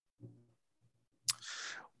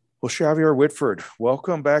Well, Xavier Whitford,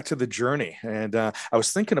 welcome back to the journey. And I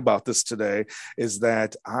was thinking about this today. Is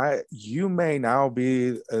that you may now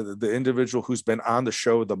be the individual who's been on the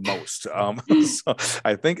show the most. So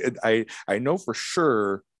I think I know for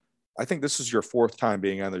sure. I think this is your fourth time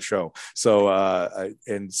being on the show. So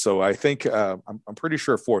I think I'm pretty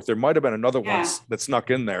sure fourth. There might have been another one Yeah, that snuck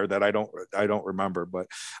in there that I don't remember, but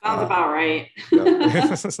sounds uh, about right.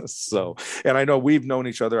 yeah. So, and I know we've known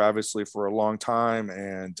each other obviously for a long time,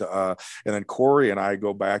 and then Corey and I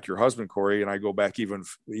go back. Your husband Corey and I go back even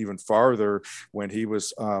farther when he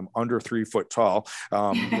was under 3 foot tall.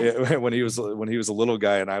 When he was a little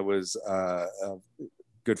guy, and I was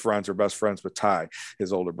good friends or best friends with Ty,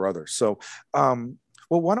 his older brother. So,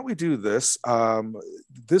 well, why don't we do this?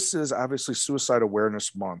 This is obviously Suicide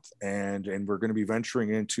Awareness Month, and we're going to be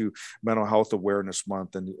venturing into Mental Health Awareness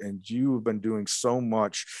Month, and you have been doing so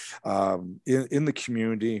much in the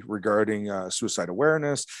community regarding suicide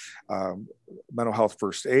awareness, um, mental health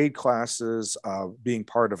first aid classes, being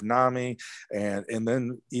part of NAMI, and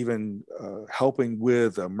then even helping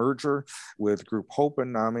with a merger with Group Hope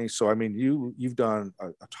and NAMI. So I mean, you've done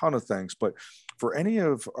a ton of things, but for any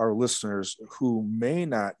of our listeners who may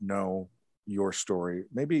not know your story,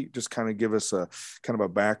 maybe just kind of give us a kind of a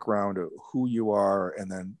background of who you are,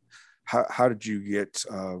 and then how did you get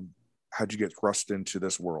how'd you get thrust into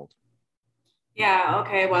this world? Yeah,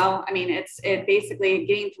 okay. Well, I mean, it basically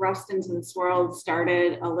getting thrust into this world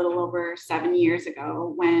started a little over 7 years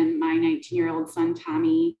ago when my 19-year-old son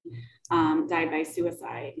Tommy died by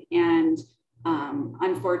suicide. And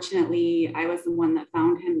unfortunately, I was the one that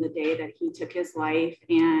found him the day that he took his life.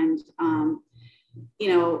 And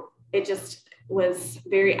it just was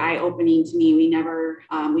very eye-opening to me. We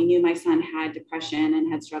knew my son had depression and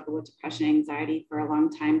had struggled with depression and anxiety for a long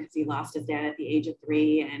time because he lost his dad at the age of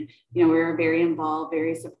 3. And, we were very involved,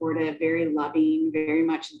 very supportive, very loving, very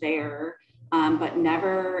much there. But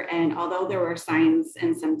never, and although there were signs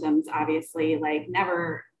and symptoms, obviously, like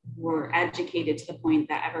never were educated to the point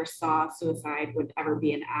that ever saw suicide would ever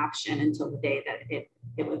be an option until the day that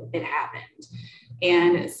it happened.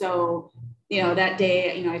 And so, that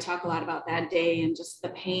day, I talk a lot about that day and just the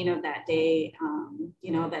pain of that day,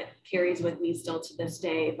 that carries with me still to this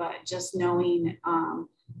day. But just knowing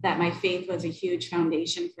that my faith was a huge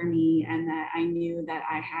foundation for me, and that I knew that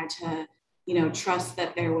I had to, trust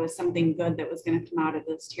that there was something good that was going to come out of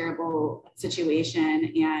this terrible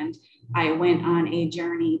situation. And I went on a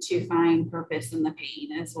journey to find purpose in the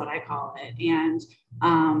pain, is what I call it. And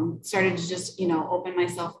started to just, open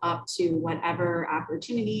myself up to whatever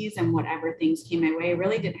opportunities and whatever things came my way. I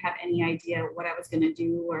really didn't have any idea what I was going to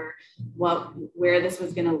do or where this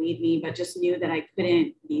was going to lead me, but just knew that I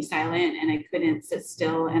couldn't be silent and I couldn't sit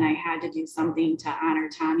still. And I had to do something to honor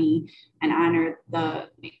Tommy and honor the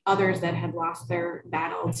others that had lost their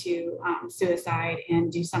battle to suicide,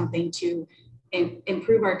 and do something to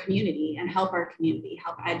improve our community and help our community,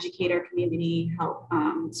 help educate our community, help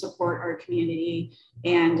support our community,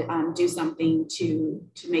 and do something to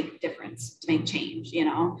make a difference, to make change,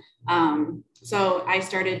 So I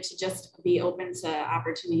started to just be open to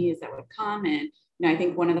opportunities that would come. And I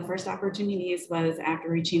think one of the first opportunities was after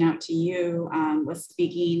reaching out to you, was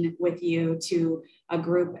speaking with you to a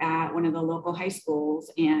group at one of the local high schools.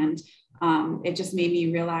 And it just made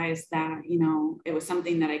me realize that, it was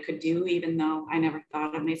something that I could do, even though I never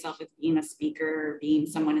thought of myself as being a speaker or being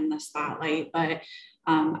someone in the spotlight, but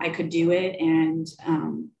I could do it. And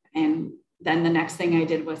then the next thing I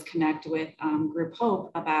did was connect with Group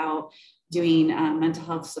Hope about doing mental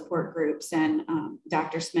health support groups. And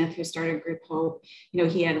Dr. Smith, who started Group Hope,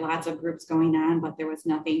 he had lots of groups going on, but there was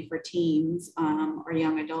nothing for teens or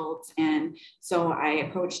young adults. And so I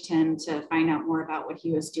approached him to find out more about what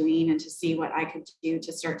he was doing and to see what I could do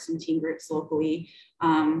to start some teen groups locally.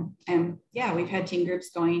 And yeah, we've had teen groups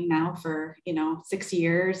going now for, 6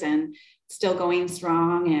 years and still going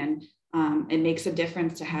strong. And it makes a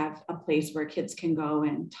difference to have a place where kids can go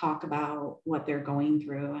and talk about what they're going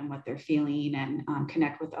through and what they're feeling, and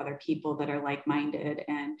connect with other people that are like-minded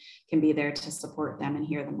and can be there to support them and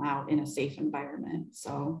hear them out in a safe environment.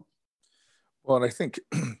 So Well, and I think,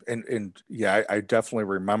 and yeah, I definitely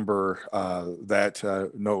remember that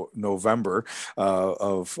no, November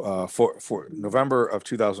for November of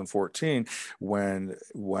 2014, when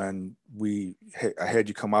I had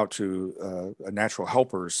you come out to a Natural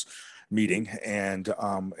Helpers meeting, and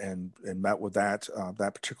met with that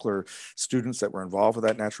particular students that were involved with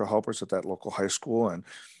that Natural Helpers at that local high school.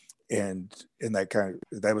 and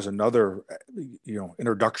that was another,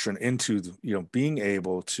 introduction into, being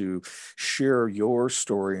able to share your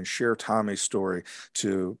story and share Tommy's story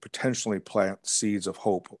to potentially plant seeds of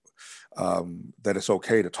hope, that it's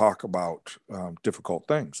okay to talk about difficult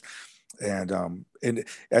things. And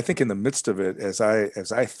I think in the midst of it, as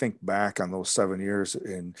I think back on those 7 years,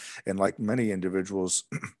 and like many individuals,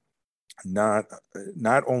 not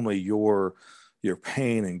only your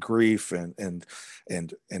pain and grief and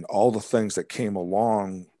all the things that came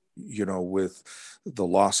along, with the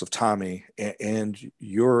loss of Tommy, and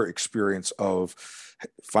your experience of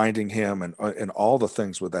finding him, and all the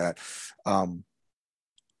things with that.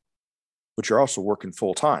 But you're also working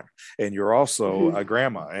full time, and you're also a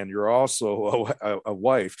grandma, and you're also a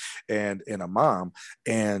wife, and a mom,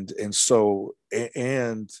 and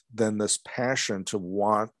then this passion to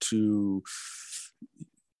want to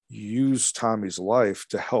use Tommy's life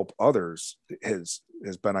to help others has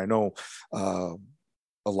been, I know,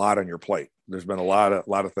 a lot on your plate. There's been a lot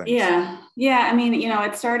of things. Yeah. I mean,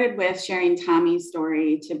 it started with sharing Tommy's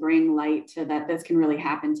story to bring light to that this can really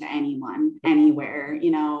happen to anyone, anywhere.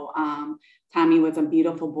 Tommy was a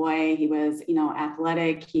beautiful boy. He was,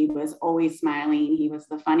 athletic. He was always smiling. He was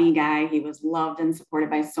the funny guy. He was loved and supported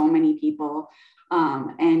by so many people.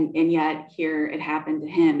 And yet here it happened to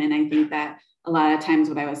him. And I think that a lot of times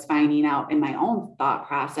what I was finding out in my own thought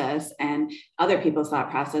process and other people's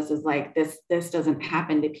thought process is like, this doesn't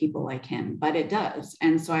happen to people like him, but it does.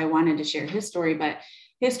 And so I wanted to share his story, but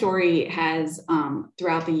his story has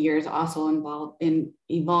throughout the years also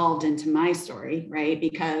evolved into my story, right?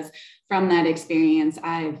 Because from that experience,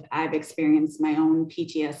 I've experienced my own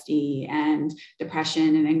PTSD and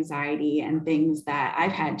depression and anxiety and things that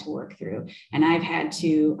I've had to work through and I've had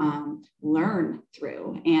to learn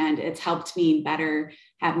through. And it's helped me better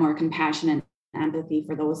have more compassion and empathy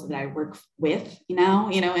for those that I work with, in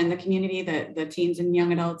the community, the teens and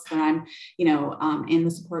young adults that I'm, in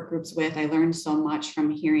the support groups with. I learned so much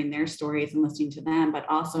from hearing their stories and listening to them, but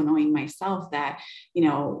also knowing myself that,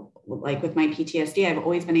 like with my PTSD, I've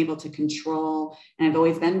always been able to control and I've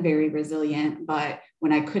always been very resilient, but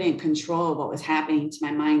when I couldn't control what was happening to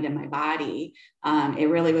my mind and my body, it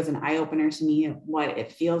really was an eye-opener to me of what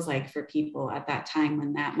it feels like for people at that time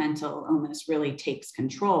when that mental illness really takes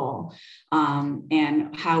control,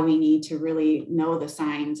 and how we need to really know the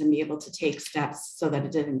signs and be able to take steps so that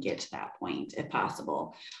it doesn't get to that point, if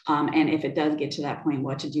possible. And if it does get to that point,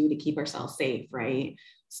 what to do to keep ourselves safe, right?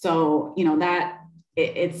 So, that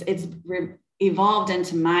it's evolved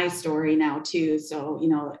into my story now too. So,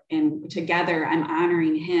 and together I'm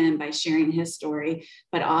honoring him by sharing his story,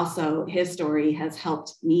 but also his story has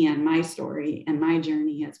helped me on my story and my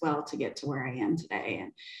journey as well to get to where I am today.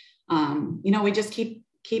 And, we just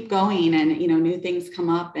keep going and, new things come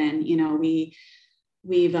up and,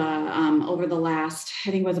 we've over the last,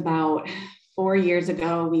 I think it was about 4 years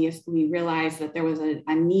ago, we realized that there was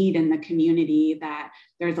a need in the community, that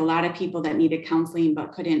there's a lot of people that needed counseling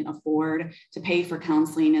but couldn't afford to pay for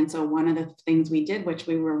counseling. And so one of the things we did, which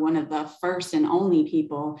we were one of the first and only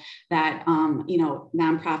people that,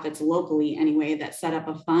 nonprofits locally anyway, that set up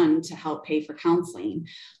a fund to help pay for counseling.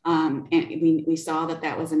 And we saw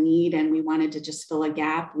that was a need and we wanted to just fill a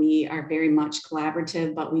gap. We are very much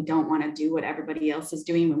collaborative, but we don't want to do what everybody else is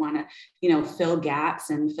doing. We want to, fill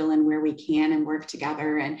gaps and fill in where we can and work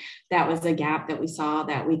together. And that was a gap that we saw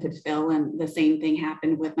that we could fill. And the same thing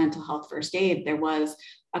happened with mental health first aid. There was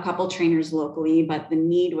a couple trainers locally, but the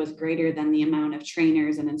need was greater than the amount of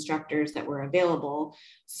trainers and instructors that were available.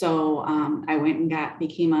 So I went and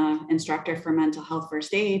became an instructor for mental health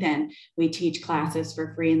first aid, and we teach classes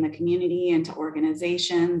for free in the community and to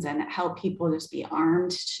organizations, and help people just be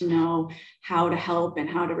armed to know how to help and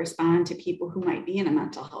how to respond to people who might be in a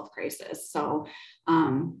mental health crisis. So,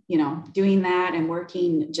 doing that and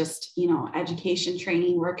working just, education,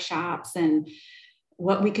 training, workshops, and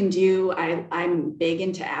what we can do. I'm big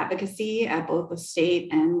into advocacy at both the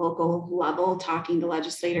state and local level. Talking to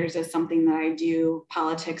legislators is something that I do.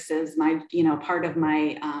 Politics is my, part of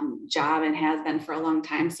my job and has been for a long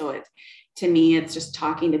time. So to me, it's just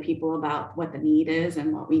talking to people about what the need is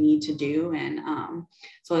and what we need to do. And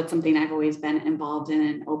so it's something I've always been involved in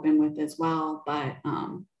and open with as well. But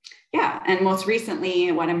and most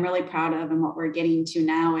recently, what I'm really proud of and what we're getting to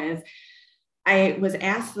now is, I was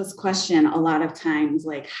asked this question a lot of times,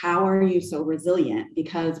 like, how are you so resilient?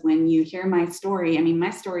 Because when you hear my story,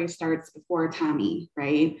 my story starts before Tommy,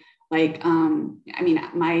 right? Like, I mean,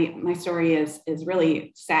 my story is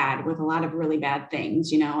really sad with a lot of really bad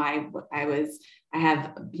things. You know, I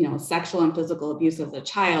have, you know, sexual and physical abuse as a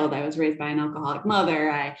child. I was raised by an alcoholic mother.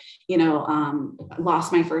 I, you know,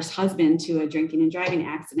 lost my first husband to a drinking and driving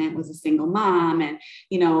accident, was a single mom. And,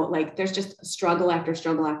 you know, like there's just struggle after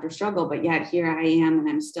struggle after struggle, but yet here I am and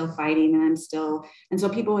I'm still fighting and and so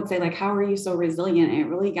people would say like, how are you so resilient? And it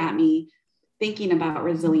really got me thinking about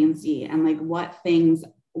resiliency and like what things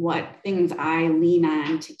I lean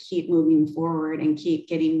on to keep moving forward and keep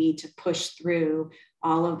getting me to push through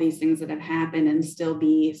all of these things that have happened and still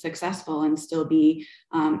be successful and still be,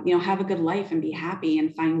 you know, have a good life and be happy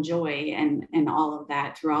and find joy and all of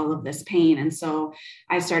that through all of this pain. And so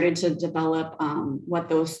I started to develop what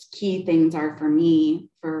those key things are for me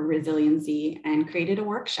for resiliency and created a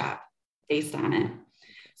workshop based on it.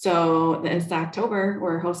 So this October,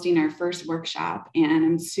 we're hosting our first workshop and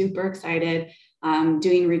I'm super excited.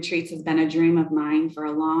 Doing retreats has been a dream of mine for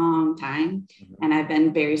a long time, and I've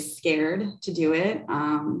been very scared to do it.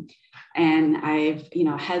 And I've, you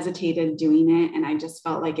know, hesitated doing it, and I just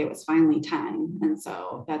felt like it was finally time. And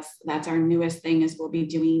so that's our newest thing is we'll be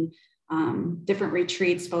doing different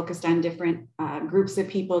retreats focused on different groups of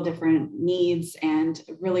people, different needs, and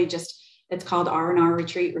really just it's called R&R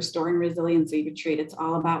Retreat, Restoring Resiliency Retreat. It's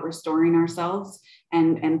all about restoring ourselves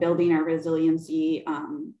and building our resiliency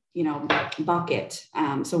you know, bucket.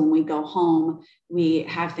 So when we go home, we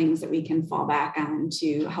have things that we can fall back on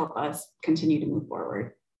to help us continue to move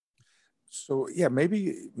forward. So yeah,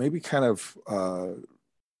 maybe kind of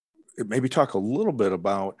maybe talk a little bit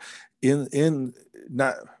about in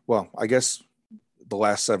not, well, I guess the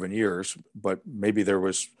last 7 years, but maybe there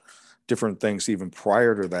was different things even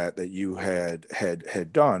prior to that you had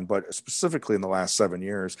done, but specifically in the last 7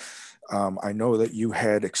 years, I know that you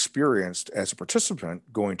had experienced as a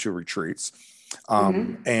participant going to retreats,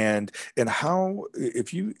 and how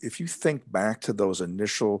if you think back to those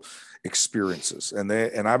initial experiences,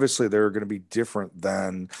 and obviously they're going to be different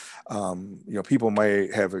than you know, people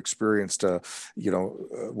may have experienced you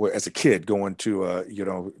know, as a kid going to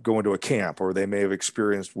a camp, or they may have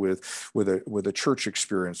experienced with a church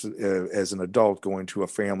experience as an adult going to a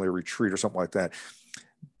family retreat or something like that.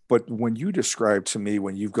 But when you describe to me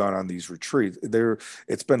when you've gone on these retreats,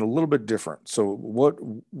 it's been a little bit different. So what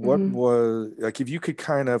was, like, if you could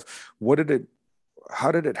kind of,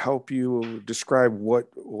 how did it help you describe what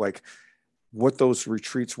those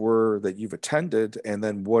retreats were that you've attended, and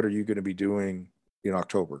then what are you going to be doing in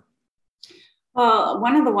October? Well,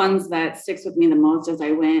 one of the ones that sticks with me the most as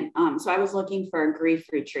I went, so I was looking for a grief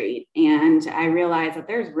retreat, and I realized that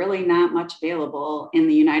there's really not much available in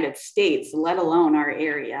the United States, let alone our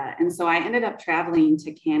area. And so I ended up traveling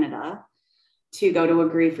to Canada to go to a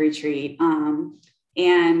grief retreat.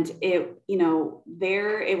 And it, you know,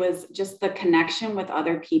 there it was just the connection with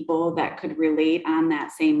other people that could relate on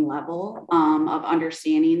that same level of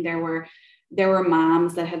understanding. There were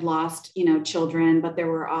moms that had lost, you know, children, but there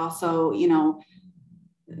were also, you know,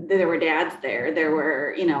 there were dads there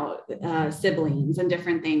were, you know, siblings and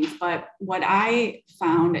different things. But what I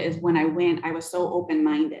found is when I went, I was so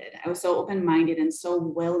open-minded. And so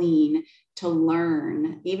willing to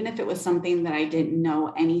learn, even if it was something that I didn't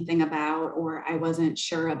know anything about or I wasn't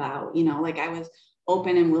sure about, you know, like I was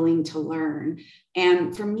open and willing to learn.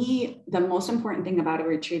 And for me, the most important thing about a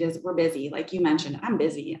retreat is we're busy. Like you mentioned, I'm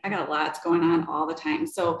busy. I got lots going on all the time.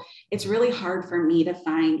 So it's really hard for me to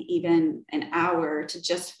find even an hour to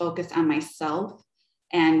just focus on myself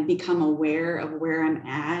and become aware of where I'm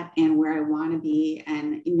at and where I want to be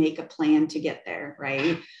and make a plan to get there.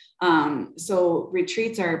 Right. So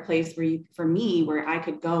retreats are a place for me, where I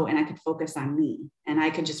could go and I could focus on me and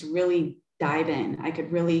I could just really dive in. I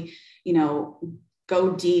could really, you know,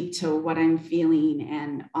 go deep to what I'm feeling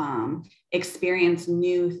and experience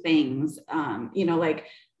new things. You know, like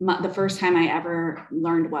the first time I ever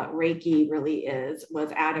learned what Reiki really is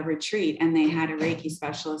was at a retreat, and they had a Reiki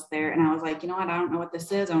specialist there. And I was like, you know what, I don't know what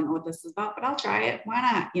this is. I don't know what this is about, but I'll try it. Why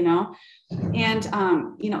not? You know? And,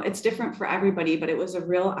 you know, it's different for everybody, but it was a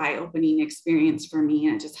real eye-opening experience for me.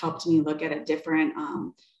 And it just helped me look at a different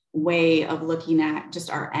way of looking at just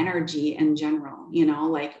our energy in general. You know,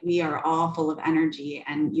 like we are all full of energy,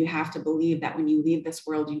 and you have to believe that when you leave this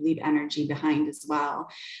world, you leave energy behind as well.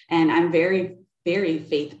 And I'm very, very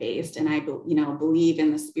faith-based, and I, you know, believe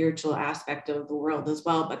in the spiritual aspect of the world as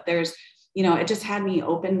well. But there's, you know, it just had me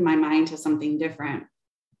open my mind to something different.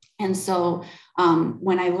 And so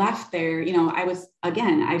when I left there, you know,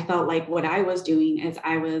 I felt like what I was doing is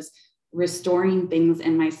I was restoring things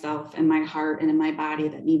in myself and my heart and in my body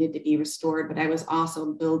that needed to be restored. But I was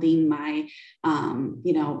also building my,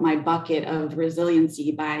 my bucket of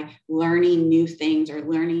resiliency by learning new things or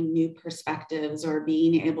learning new perspectives, or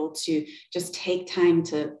being able to just take time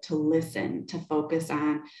to listen, to focus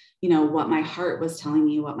on, what my heart was telling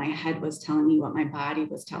me, what my head was telling me, what my body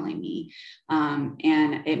was telling me.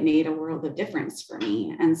 And it made a world of difference for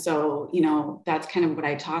me. And so, that's kind of what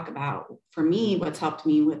I talk about. For me, what's helped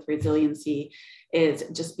me with resiliency is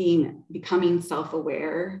just becoming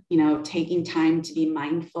self-aware, taking time to be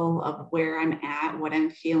mindful of where I'm at, what I'm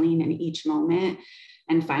feeling in each moment,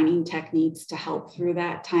 and finding techniques to help through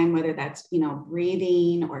that time, whether that's,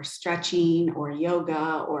 breathing or stretching or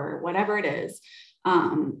yoga or whatever it is.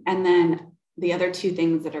 And then the other two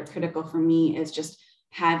things that are critical for me is just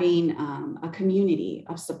having a community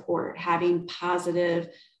of support, having positive,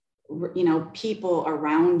 people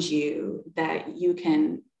around you that you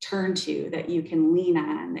can turn to, that you can lean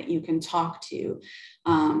on, that you can talk to.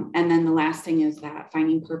 And then the last thing is that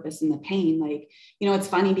finding purpose in the pain. Like, it's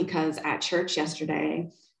funny because at church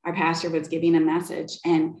yesterday, our pastor was giving a message,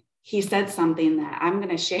 and he said something that I'm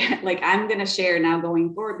going to share now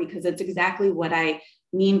going forward, because it's exactly what I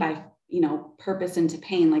mean by, purpose into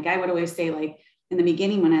pain. Like I would always say, like in the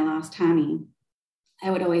beginning, when I lost Tommy,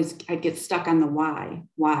 I'd get stuck on the why.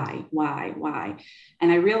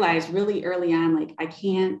 And I realized really early on, like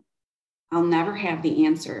I'll never have the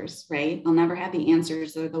answers, right? I'll never have the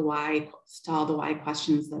answers or the why to all the why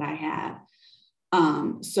questions that I have.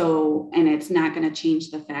 And it's not going to change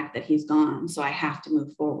the fact that he's gone. So I have to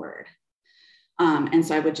move forward. And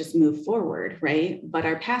so I would just move forward, right? But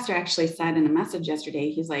our pastor actually said in a message yesterday,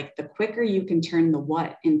 he's like, the quicker you can turn the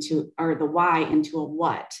why into a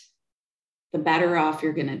what, the better off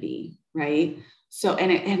you're going to be, right? So,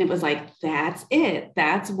 and it was like, that's it.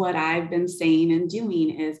 That's what I've been saying and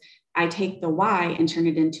doing is I take the why and turn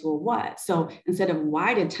it into a what. So instead of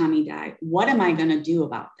why did Tommy die? What am I going to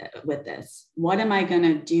do with this? What am I going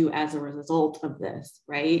to do as a result of this,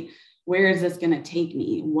 right? Where is this going to take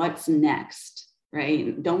me? What's next,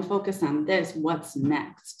 right? Don't focus on this. What's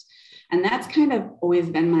next? And that's kind of always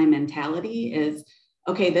been my mentality is,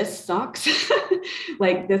 okay, this sucks.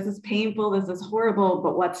 Like, this is painful. This is horrible,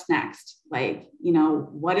 but what's next? Like,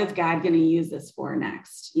 what is God going to use this for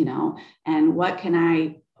next? And what can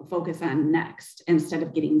I focus on next instead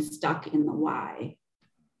of getting stuck in the why?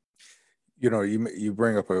 You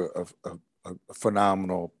bring up a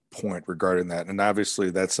phenomenal point regarding that. And obviously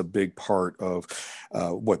that's a big part of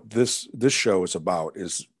what this show is about,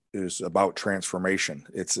 is about transformation.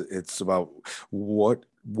 It's about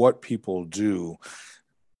what people do.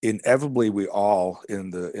 Inevitably, we all in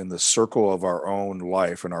the circle of our own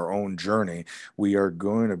life and our own journey, we are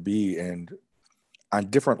going to be on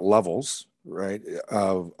different levels, right,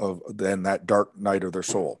 of then that dark night of their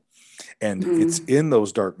soul. And it's in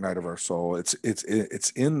those dark night of our soul, it's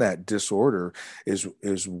in that disorder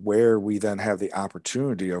is where we then have the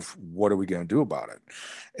opportunity of what are we going to do about it.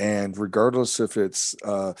 And regardless if it's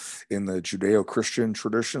in the Judeo-Christian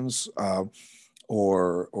traditions,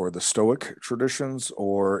 or the Stoic traditions,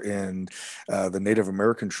 or in the Native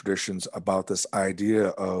American traditions, about this idea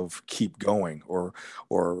of keep going, or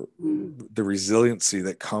the resiliency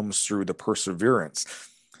that comes through the perseverance.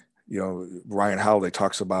 Ryan Holiday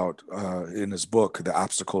talks about in his book, The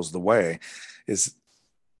Obstacle is the Way, is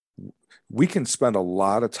we can spend a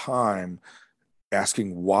lot of time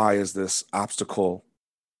asking, why is this obstacle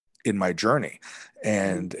in my journey?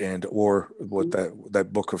 Or what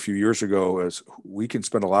that book a few years ago is, we can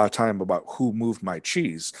spend a lot of time about who moved my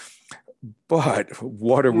cheese, but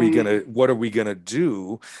what are we gonna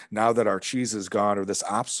do now that our cheese is gone, or this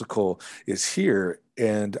obstacle is here?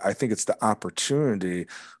 And I think it's the opportunity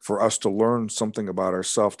for us to learn something about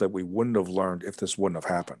ourselves that we wouldn't have learned if this wouldn't have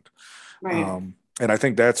happened. Right. And I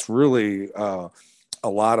think that's really a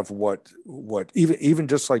lot of what even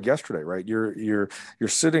just like yesterday, right? You're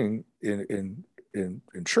sitting in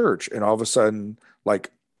church, and all of a sudden,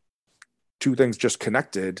 like, two things just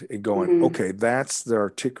connected and going, okay, that's the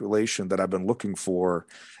articulation that I've been looking for,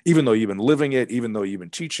 even though you've been living it, even though you've been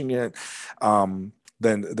teaching it.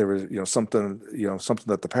 Then there was, something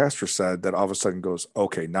that the pastor said that all of a sudden goes,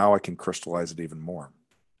 okay, now I can crystallize it even more.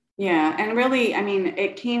 Yeah. And really, I mean,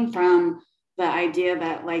 it came from the idea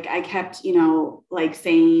that, like, I kept,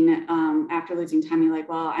 saying after losing Tommy, like,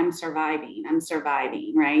 well, I'm surviving,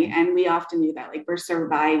 right? And we often do that, like, we're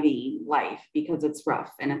surviving life because it's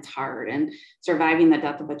rough and it's hard, and surviving the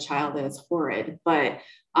death of a child is horrid. But,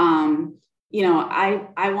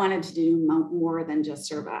 I wanted to do more than just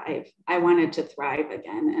survive. I wanted to thrive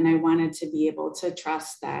again. And I wanted to be able to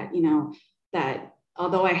trust that, that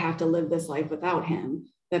although I have to live this life without him,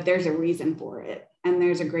 that there's a reason for it and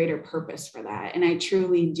there's a greater purpose for that. And I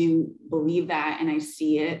truly do believe that. And I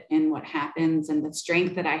see it in what happens and the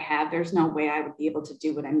strength that I have. There's no way I would be able to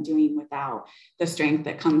do what I'm doing without the strength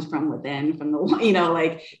that comes from within, from the,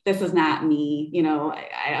 like, this is not me,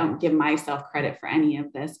 I don't give myself credit for any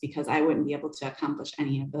of this, because I wouldn't be able to accomplish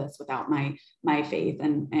any of this without my faith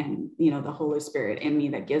and the Holy Spirit in me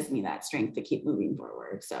that gives me that strength to keep moving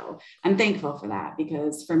forward. So I'm thankful for that,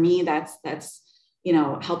 because for me, that's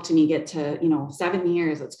helped me get to, 7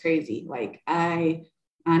 years. It's crazy. Like, I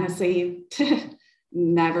honestly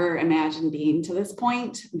never imagined being to this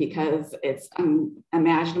point, because it's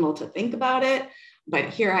unimaginable to think about it. But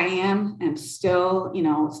here I am, and still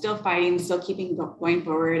fighting, still keeping going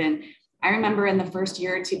forward. And I remember in the first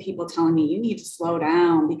year or two, people telling me, you need to slow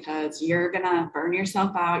down because you're going to burn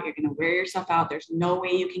yourself out. You're going to wear yourself out. There's no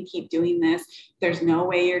way you can keep doing this. There's no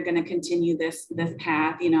way you're going to continue this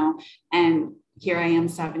path, and here I am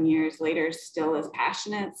 7 years later, still as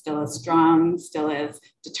passionate, still as strong, still as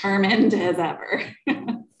determined as ever.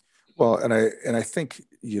 Well, and I think,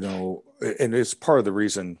 and it's part of the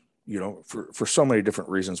reason, for so many different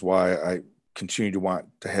reasons why I continue to want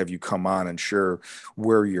to have you come on and share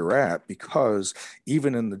where you're at, because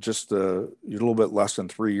even in just a little bit less than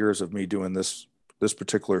 3 years of me doing this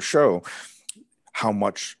particular show, how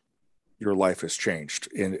much your life has changed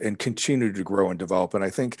and continue to grow and develop. And I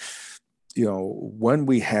think, when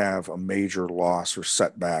we have a major loss or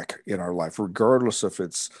setback in our life, regardless if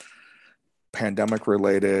it's pandemic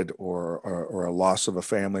related or a loss of a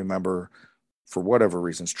family member, for whatever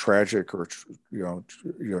reasons, tragic or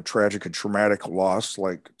tragic and traumatic loss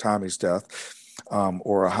like Tommy's death,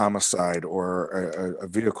 or a homicide or a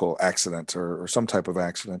vehicle accident or some type of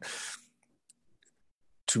accident,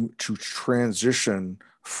 to transition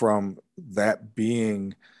from that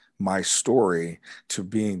being my story to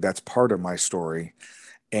being that's part of my story,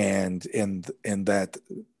 and that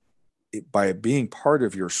by being part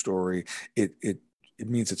of your story, it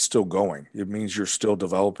means it's still going. It means you're still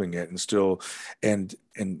developing it and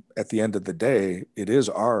at the end of the day, it is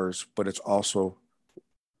ours, but it's also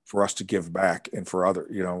for us to give back and for other,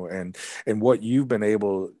 and what you've been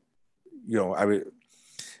able,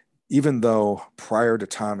 even though prior to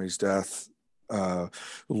Tommy's death,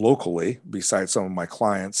 locally, besides some of my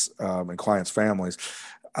clients and clients' families,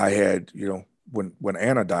 I had, when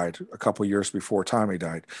Anna died a couple of years before Tommy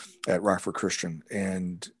died at Rockford Christian,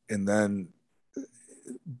 and then,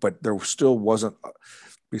 but there still wasn't,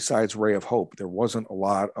 besides Ray of Hope, there wasn't a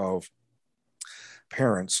lot of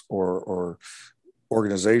parents or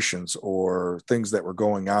organizations or things that were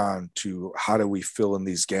going on to how do we fill in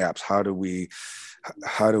these gaps? How do we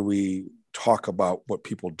talk about what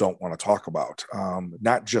people don't want to talk about,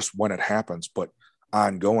 not just when it happens, but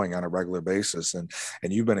ongoing on a regular basis. And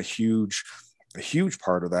you've been a huge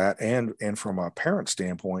part of that. And from a parent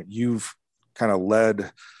standpoint, you've kind of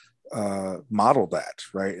modeled that,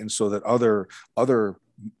 right? And so that other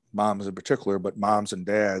moms in particular, but moms and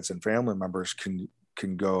dads and family members can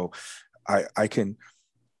go, I can,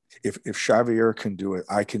 if Xavier can do it,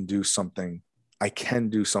 I can do something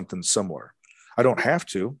similar. I don't have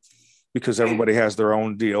to, because everybody has their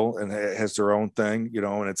own deal and has their own thing,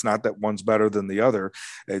 and it's not that one's better than the other.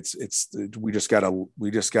 We just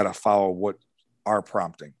gotta follow what our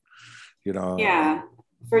prompting, Yeah,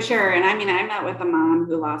 for sure. And I mean, I met with a mom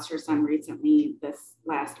who lost her son recently this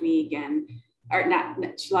last week,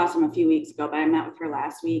 she lost him a few weeks ago, but I met with her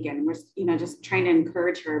last week, and we're, just trying to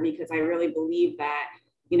encourage her, because I really believe that,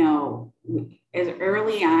 as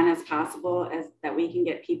early on as possible, as that we can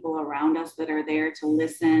get people around us that are there to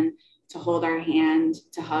listen, to hold our hand,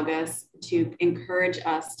 to hug us, to encourage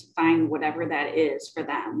us to find whatever that is for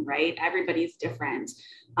them, right? Everybody's different.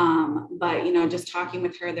 But, just talking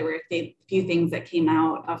with her, there were a few things that came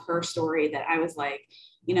out of her story that I was like,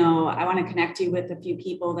 I want to connect you with a few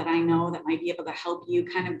people that I know that might be able to help you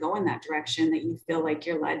kind of go in that direction that you feel like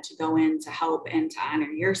you're led to go in to help and to honor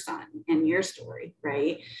your son and your story,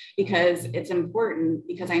 right? Because it's important,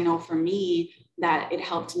 because I know for me that it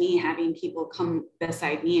helped me having people come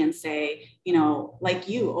beside me and say, like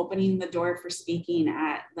you opening the door for speaking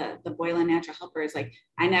at the Boylan Natural Helpers. Like,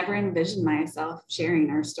 I never envisioned myself sharing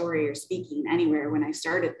our story or speaking anywhere when I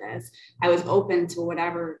started this. I was open to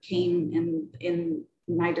whatever came in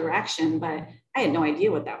my direction, but I had no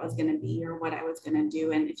idea what that was going to be or what I was going to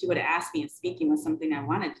do. And if you would have asked me if speaking was something I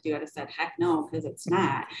wanted to do, I'd have said, heck no, because it's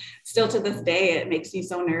not. Still to this day, it makes me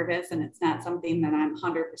so nervous, and it's not something that I'm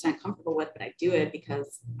 100% comfortable with, but I do it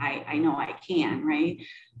because I know I can, right?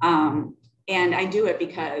 And I do it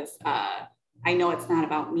because I know it's not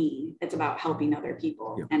about me, it's about helping other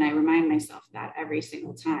people. Yeah. And I remind myself that every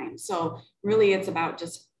single time. So really it's about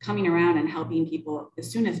just coming around and helping people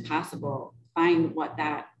as soon as possible find what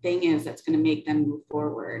that thing is that's going to make them move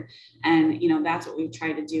forward. And, that's what we've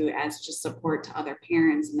tried to do as just support to other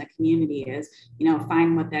parents in the community is,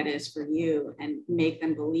 find what that is for you and make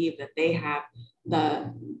them believe that they have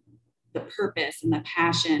the purpose and the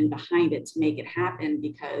passion behind it to make it happen,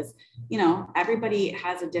 because everybody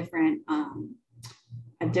has a different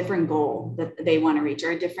goal that they want to reach,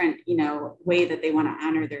 or a different way that they want to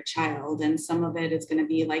honor their child. And some of it is going to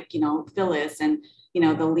be like Phyllis and the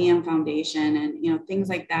Liam Foundation and things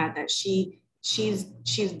like that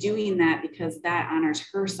she's doing that because that honors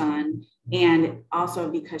her son, and also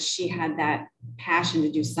because she had that passion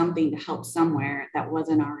to do something to help somewhere that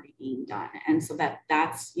wasn't already being done. And so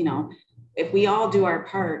that's if we all do our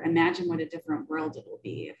part, imagine what a different world it will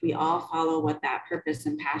be if we all follow what that purpose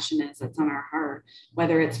and passion is that's on our heart,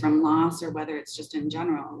 whether it's from loss or whether it's just in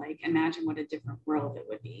general. Like, imagine what a different world it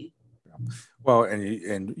would be. Well,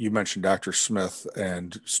 and you mentioned Dr. Smith,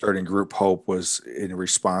 and starting Group Hope was in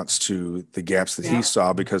response to the gaps that he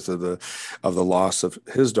saw because of the loss of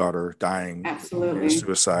his daughter dying. Absolutely.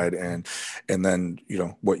 Suicide, and then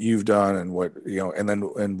what you've done and what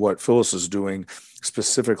and what Phyllis is doing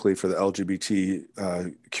specifically for the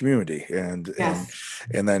LGBT community, and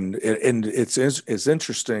then it's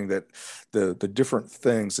interesting that the different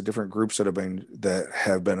things, the different groups that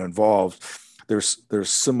have been involved. There's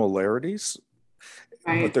similarities,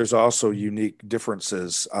 right, but there's also unique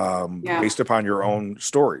differences based upon your own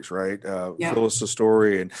stories, right? Phyllis's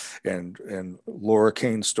story and Laura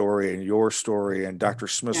Kane's story and your story and Dr.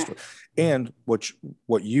 Smith's story, and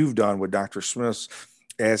what you've done with Dr. Smith's,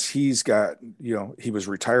 as he's got, he was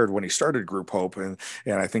retired when he started Group Hope, and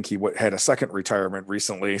I think he had a second retirement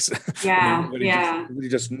recently. He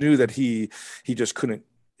just knew that he just couldn't.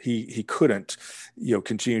 He couldn't,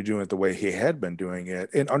 continue doing it the way he had been doing it,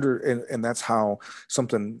 and that's how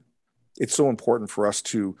it's so important for us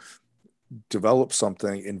to develop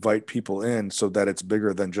something, invite people in, so that it's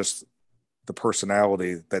bigger than just the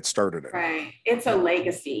personality that started it. Right. It's a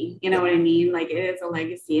legacy. You know what I mean? Like, it is a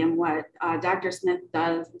legacy. And what Dr. Smith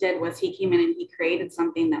did was he came in and he created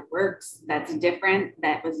something that works, that's different,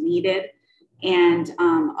 that was needed. And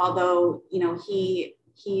although,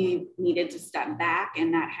 he needed to step back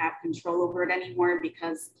and not have control over it anymore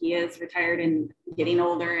because he is retired and getting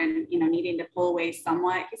older and, needing to pull away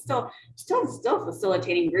somewhat. He's still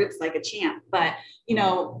facilitating groups like a champ. But,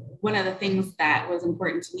 one of the things that was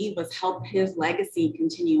important to me was help his legacy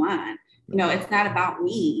continue on. It's not about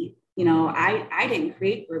me. I didn't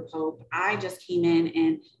create Group Hope. I just came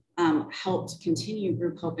in and helped continue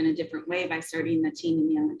Group Hope in a different way by starting the teen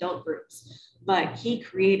and young adult groups. But he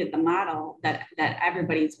created the model that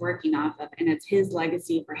everybody's working off of, and it's his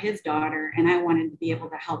legacy for his daughter. And I wanted to be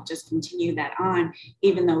able to help just continue that on,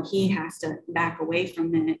 even though he has to back away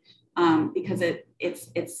from it, because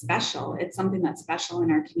it's special. It's something that's special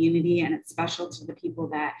in our community, and it's special to the people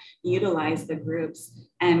that utilize the groups.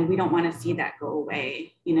 And we don't want to see that go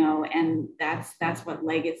away, and that's what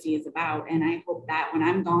legacy is about. And I hope that when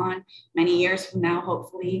I'm gone many years from now,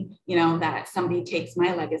 hopefully, that somebody takes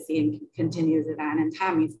my legacy and continues it on, and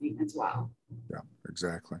Tommy's name as well. Yeah,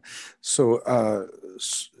 exactly. So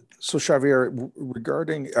Xavier,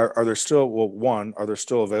 regarding, are there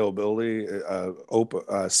still availability,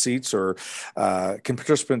 open seats, or can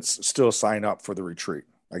participants still sign up for the retreat?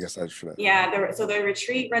 I guess I should. So the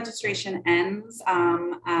retreat registration ends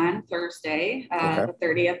on Thursday, the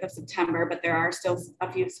 30th of September, but there are still a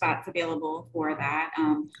few spots available for that.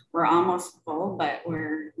 We're almost full, but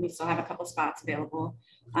we still have a couple spots available.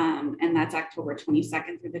 And that's October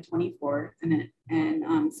 22nd through the 24th.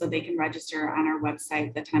 And so they can register on our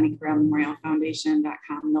website, the Tommy Carell Memorial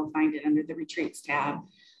Foundation.com. They'll find it under the retreats tab.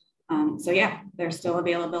 There's still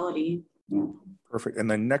availability. Yeah. Perfect.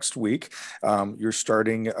 And then next week, you're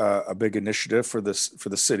starting a big initiative for the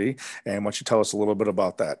city. And why don't you tell us a little bit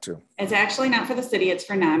about that too? It's actually not for the city. It's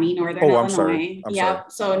for NAMI, Northern Illinois. I'm sorry.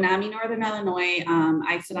 So NAMI, Northern Illinois,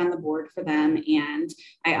 I sit on the board for them. And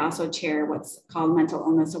I also chair what's called Mental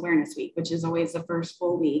Illness Awareness Week, which is always the first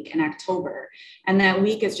full week in October. And that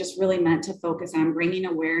week is just really meant to focus on bringing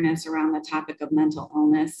awareness around the topic of mental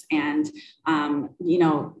illness and,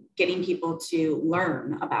 getting people to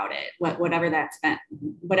learn about it, whatever that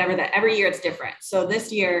every year it's different. So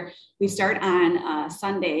this year we start on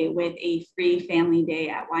Sunday with a free family day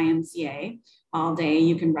at YMCA, all day.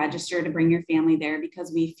 You can register to bring your family there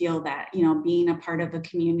because we feel that, being a part of a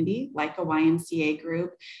community like a YMCA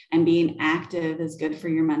group and being active is good for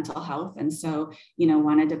your mental health. And so,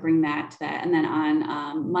 wanted to bring that to that. And then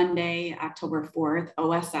on Monday, October 4th,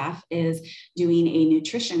 OSF is doing a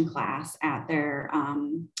nutrition class at their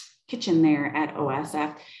kitchen there at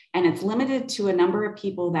OSF. And it's limited to a number of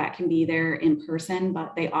people that can be there in person,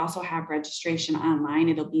 but they also have registration online.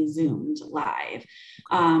 It'll be Zoomed live.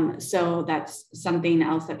 So that's something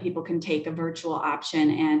else that people can take, a virtual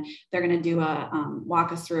option. And they're going to do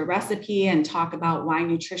walk us through a recipe and talk about why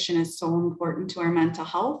nutrition is so important to our mental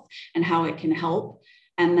health and how it can help.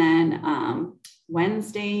 And then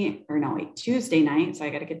Tuesday night. So I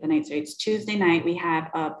got to get the night straight. It's Tuesday night. We have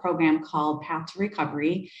a program called Path to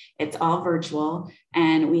Recovery. It's all virtual.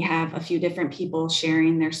 And we have a few different people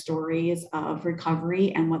sharing their stories of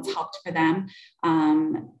recovery and what's helped for them.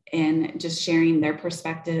 And just sharing their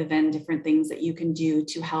perspective and different things that you can do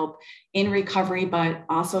to help in recovery, but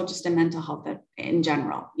also just in mental health in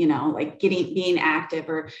general, like being active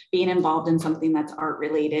or being involved in something that's art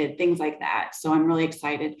related, things like that. So I'm really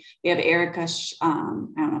excited. We have Erica, I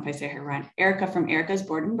don't know if I say her right, Erica from Erica's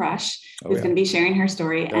Board and Brush, who's going to be sharing her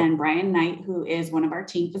story, and Brian Knight, who is one of our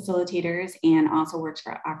team facilitators and also works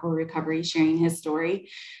for Aqua Recovery, sharing his story.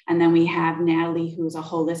 And then we have Natalie, who's a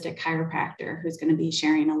holistic chiropractor, who's going to be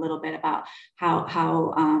sharing a little bit about how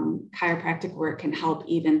chiropractic work can help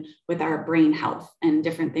even with our brain health and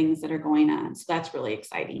different things that are going on. So that's really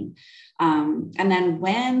exciting. And then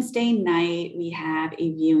Wednesday night, we have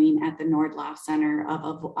a viewing at the Nordloff Center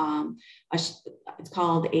of it's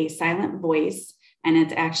called A Silent Voice. And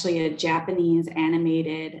it's actually a Japanese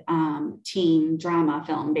animated teen drama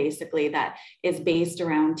film, basically, that is based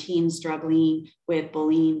around teens struggling with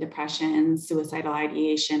bullying, depression, suicidal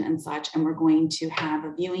ideation, and such. And we're going to have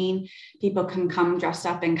a viewing. People can come dressed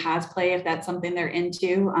up in cosplay if that's something they're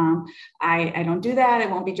into. I don't do that. I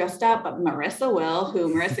won't be dressed up, but Marissa will,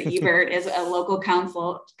 Marissa Ebert is a local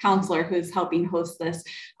counselor who's helping host this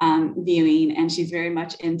viewing. And she's very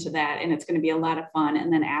much into that. And it's going to be a lot of fun.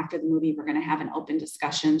 And then after the movie, we're going to have an open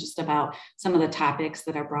discussion just about some of the topics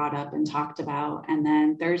that are brought up and talked about. And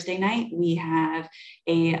then Thursday night, we have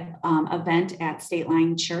a event at State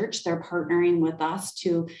Line Church. They're partnering with us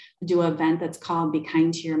to do an event that's called Be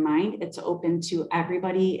Kind to Your Mind. It's open to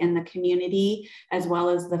everybody in the community, as well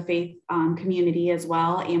as the faith community as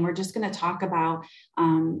well. And we're just going to talk about,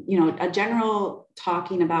 a general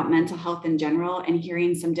talking about mental health in general and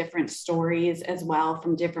hearing some different stories as well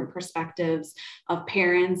from different perspectives of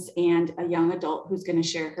parents and a young adult who's going to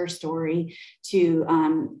share her story to,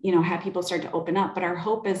 have people start to open up. But our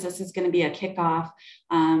hope is this is going to be a kickoff.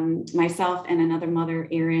 Myself and another mother,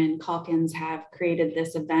 Erin Calkins, have created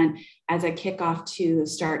this event as a kickoff to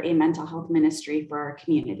start a mental health ministry for our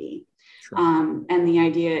community. Sure. And the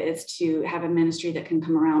idea is to have a ministry that can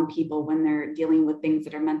come around people when they're dealing with things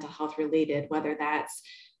that are mental health related, whether that's,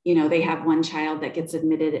 they have one child that gets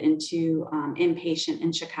admitted into inpatient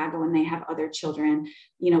in Chicago and they have other children,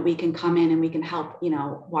 we can come in and we can help,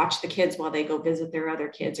 watch the kids while they go visit their other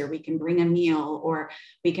kids, or we can bring a meal, or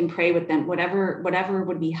we can pray with them, whatever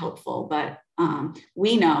would be helpful. But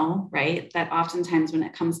we know, right, that oftentimes when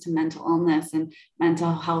it comes to mental illness and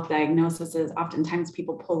mental health diagnoses, oftentimes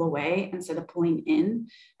people pull away instead of pulling in.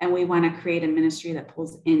 And we want to create a ministry that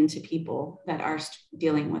pulls into people that are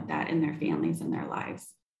dealing with that in their families and their lives.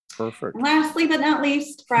 Perfect. And lastly, but not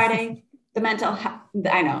least, Friday, the mental health.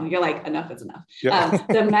 I know you're like, enough is enough. Yeah.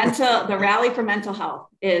 The rally for mental health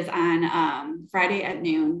is on Friday at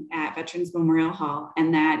noon at Veterans Memorial Hall.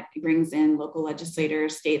 And that brings in local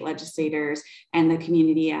legislators, state legislators, and the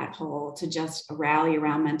community at whole to just rally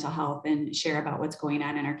around mental health and share about what's going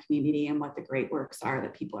on in our community and what the great works are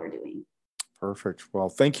that people are doing. Perfect. Well,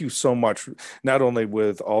 thank you so much, not only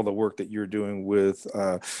with all the work that you're doing with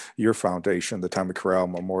your foundation, the Tommy Corral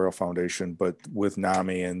Memorial Foundation, but with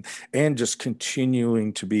NAMI and just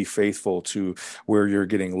continuing to be faithful to where you're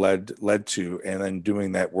getting led to, and then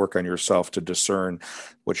doing that work on yourself to discern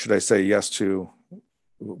what should I say yes to,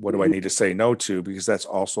 what do I need to say no to, because that's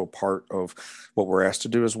also part of what we're asked to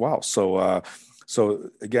do as well. So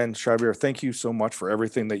again, Shabir, thank you so much for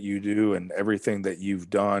everything that you do and everything that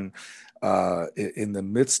you've done in the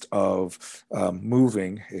midst of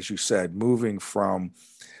moving, as you said, moving from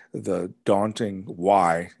the daunting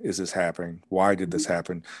why is this happening, why did this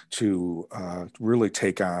happen, to really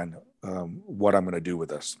take on what I'm going to do with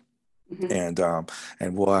this.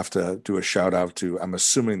 And we'll have to do a shout out to, I'm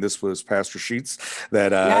assuming this was Pastor Sheets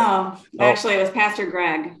that No, oh actually, it was Pastor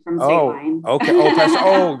Greg from State oh Line. okay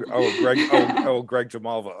Greg Greg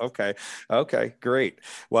Jamalva. Okay, great.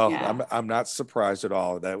 Well, Yeah, I'm not surprised at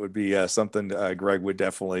all. That would be something Greg would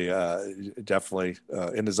definitely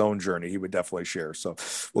in his own journey he would definitely share. So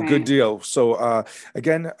well, good right. deal. So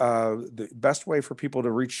again, the best way for people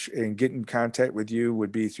to reach and get in contact with you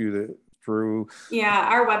would be through Yeah,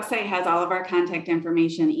 our website has all of our contact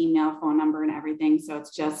information, email, phone number, and everything. So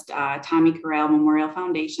it's just Tommy Carell Memorial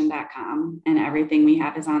Foundation.com, and everything we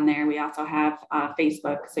have is on there. We also have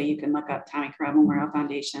Facebook, so you can look up Tommy Carell Memorial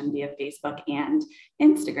Foundation via Facebook and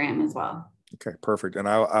Instagram as well. Okay, perfect. And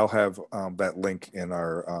I'll have that link in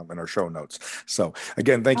our show notes. So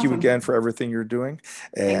again, thank you again Awesome. for everything you're doing,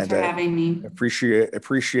 Thanks and for having me.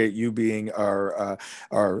 appreciate you being our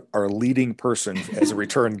leading person as a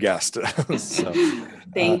return guest. So,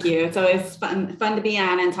 Thank you. It's always fun to be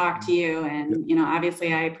on and talk to you. And,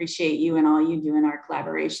 obviously I appreciate you and all you do in our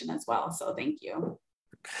collaboration as well. So thank you.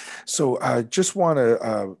 so I just want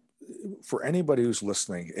to. For anybody who's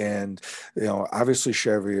listening, and obviously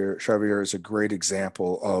Xavier is a great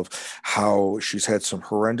example of how she's had some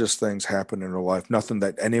horrendous things happen in her life, nothing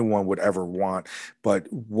that anyone would ever want, but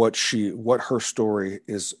what her story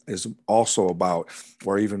is also about,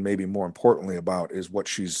 or even maybe more importantly about, is what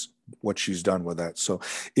she's done with that. So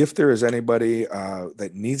if there is anybody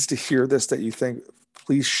that needs to hear this that you think,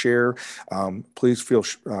 please share. Please feel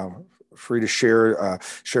free to share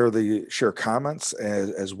comments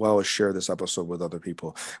as well as share this episode with other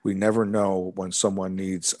people. We never know when someone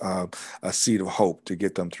needs a seed of hope to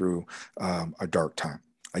get them through a dark time.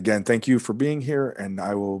 Again, thank you for being here, and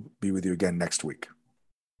I will be with you again next week.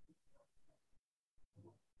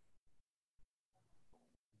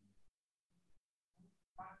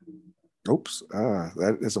 Oops,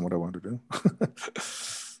 that isn't what I wanted to do.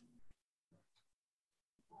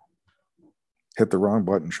 Hit the wrong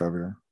button, Xavier.